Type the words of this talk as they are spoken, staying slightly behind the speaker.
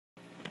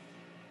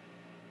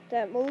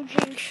that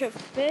Mojang should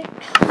fix.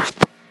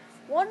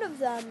 One of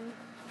them,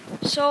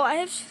 so I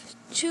have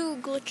 2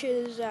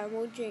 glitches that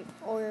Mojang,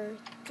 or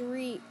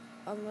 3,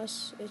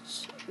 unless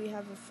we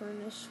have a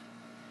furnace.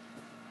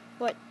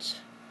 But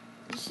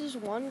this is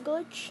one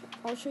glitch.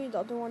 I'll show you the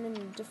other one in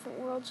a different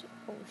world.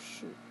 Oh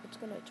shoot, it's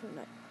gonna turn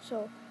night.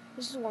 So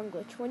this is one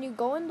glitch. When you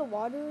go in the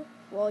water,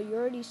 well, you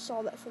already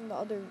saw that from the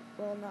other,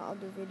 well, not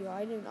other video.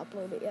 I didn't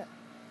upload it yet.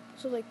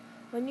 So like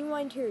when you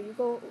mine here, you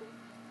go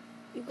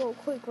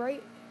quick,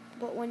 right?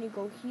 But when you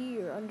go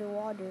here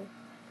underwater,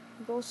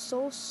 you go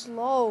so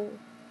slow,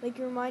 like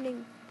you're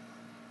mining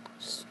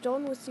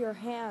stone with your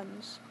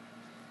hands.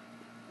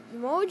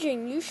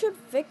 Mojang, you should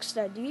fix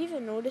that. Do you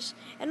even notice?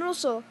 And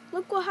also,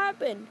 look what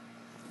happened.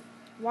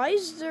 Why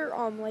is there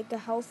like a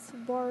health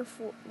bar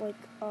for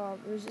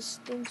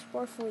resistance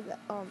bar for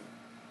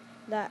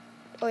that?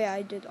 Oh yeah,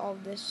 I did all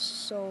this.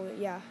 So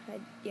yeah.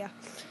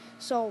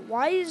 So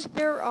why is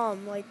there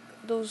like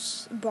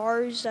those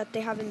bars that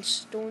they have in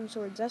stone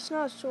swords? That's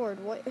not a sword.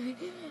 What?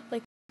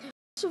 Like,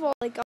 first of all,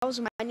 like I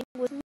was mining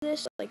with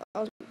this, like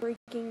I was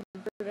breaking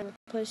the dirt and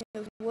replacing it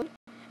with wood,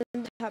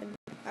 and that happened.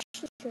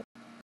 Actually, shit.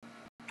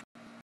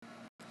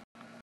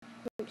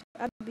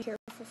 I have to be careful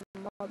for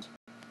the mobs.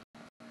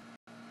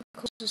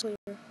 Closest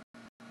later.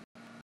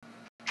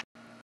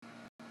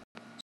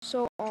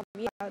 So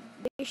yeah,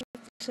 they should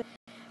fix it.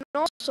 And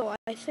also,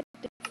 I think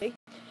they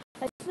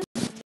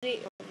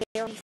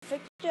already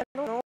fixed it. I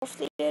don't know if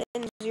they did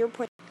in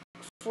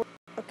 0.4.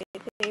 Okay,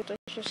 let's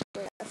just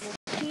go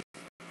FOP.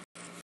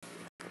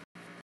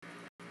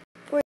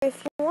 Wait,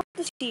 if you want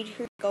the seed,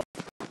 here you go.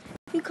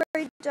 You can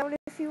write it down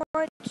if you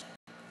want.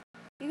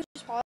 You can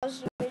just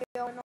pause the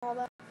video and all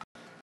that.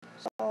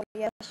 So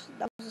yes,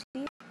 that was the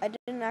seed. I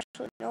didn't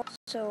actually know,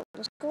 so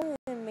let's go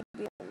and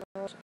maybe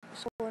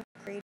so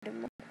creative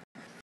mode.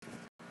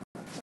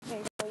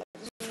 Okay, so yeah,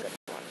 this is a good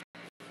one.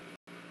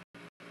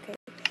 Okay,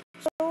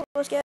 so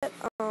let's get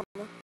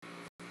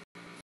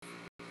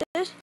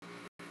this,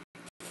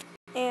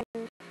 and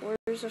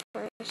where's the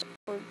furnace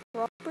for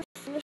proper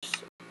furnace?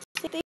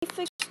 I think they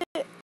fixed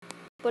it,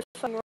 but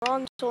if I'm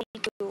wrong, so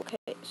you do.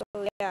 Okay, so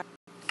yeah.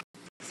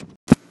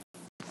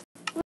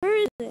 Where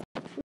is it?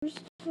 Where's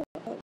it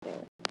out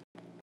there?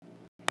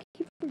 I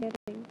keep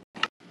forgetting.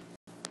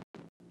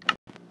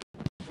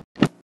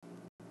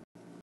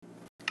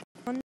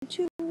 1,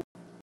 2.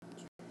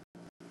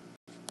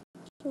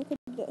 So look at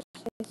this.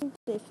 I think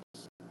they fixed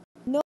it.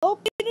 Nope,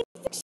 they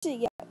didn't fix it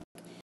yet.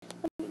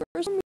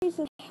 For some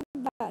reason, I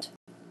have that.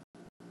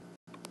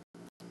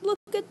 Look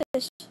at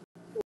this.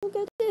 Look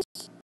at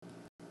this.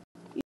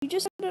 You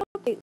just had an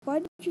update. Why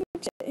did you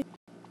fix it?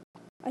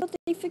 I thought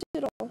they fixed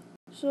it all.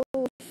 So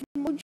if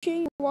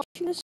Mojang, you're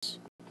watching this,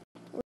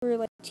 or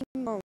like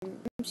Team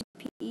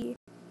MCPE,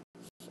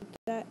 like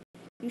that,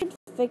 you should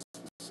fix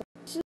this.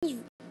 This is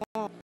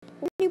bad.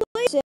 When you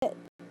place it,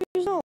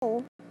 there's no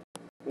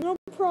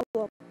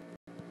problem.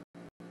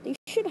 They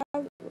should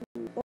have.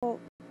 Well,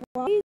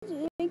 why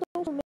do they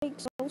also make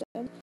so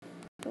sense?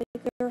 Like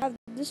they have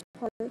this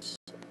part,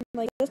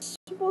 like that's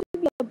supposed to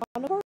be the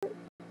bottom part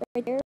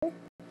right there.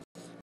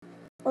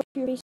 Or if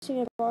you're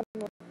facing a bottom,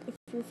 like if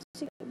you're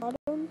facing the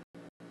bottom,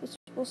 it's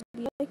supposed to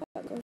be like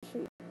that. I'll show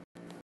you.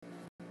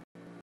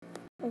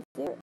 Right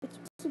there, it's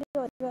supposed to be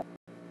like that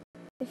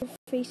if you're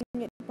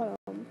facing it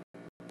bottom.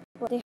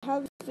 But they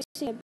have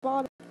facing the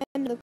bottom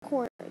end of the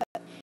corner.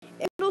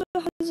 It also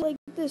has like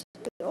this.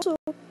 It also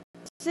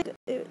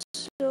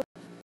so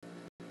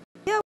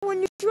yeah,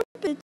 when you drop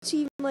it, it's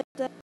even like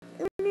that.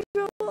 And when you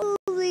drop all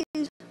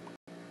these,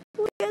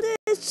 look at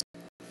this.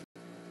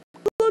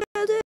 Look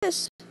at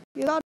this.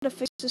 You gotta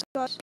fix this,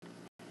 guys.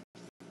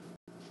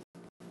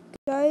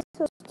 Guys,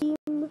 so Team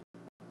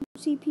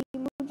MCPE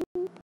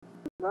Mojang,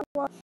 gotta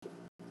watch.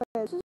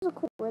 This is a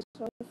cool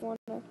restaurant if you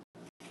wanna.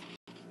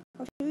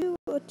 I'll show you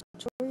a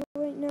tutorial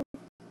right now.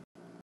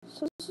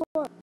 So this is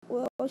what.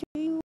 Well, I'll show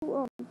you.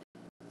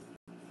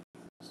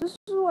 So this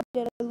is what I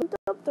did. I looked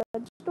up the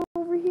redstone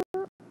over here.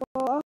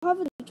 Well, I'll have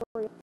a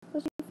tutorial.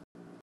 Let's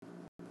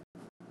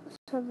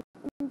have it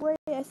in play.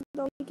 I think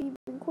that'll make it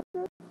even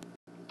quicker.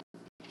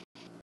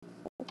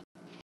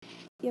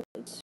 Yep,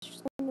 it's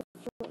just on the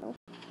floor now.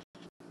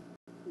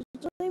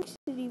 So that makes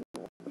it even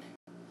more.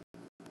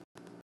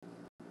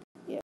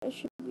 Yeah, it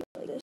should be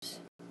like this.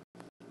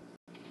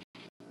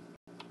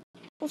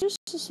 Well, just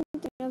the same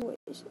thing other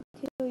ways.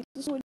 Okay, so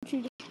this is what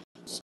you do.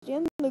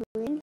 Stand in the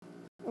green,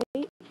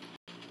 wait,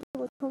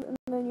 and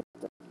then you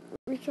have to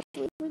reach up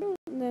to it, and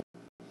then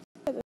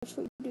yeah, that's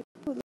what you do.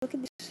 Oh, look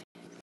at this.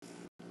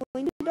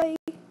 Going to die.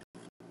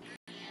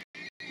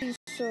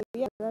 So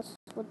yeah, that's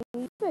what they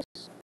need to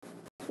fix.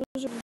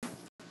 Those are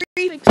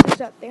 3 fixes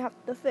that they have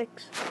to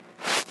fix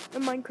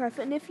in Minecraft.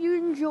 And if you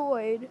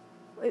enjoyed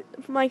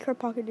Minecraft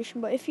Pocket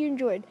Edition, but if you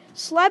enjoyed,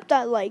 slap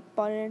that like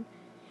button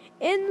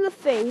in the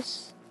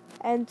face,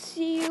 and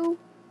see you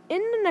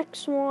in the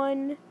next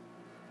one.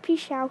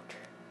 Peace out.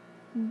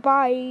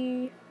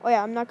 Bye. Oh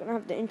yeah, I'm not gonna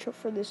have the intro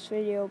for this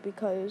video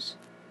because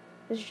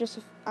it's just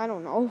I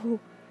don't know.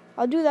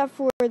 I'll do that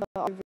for the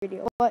other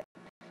video. But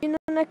in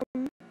the next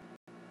one.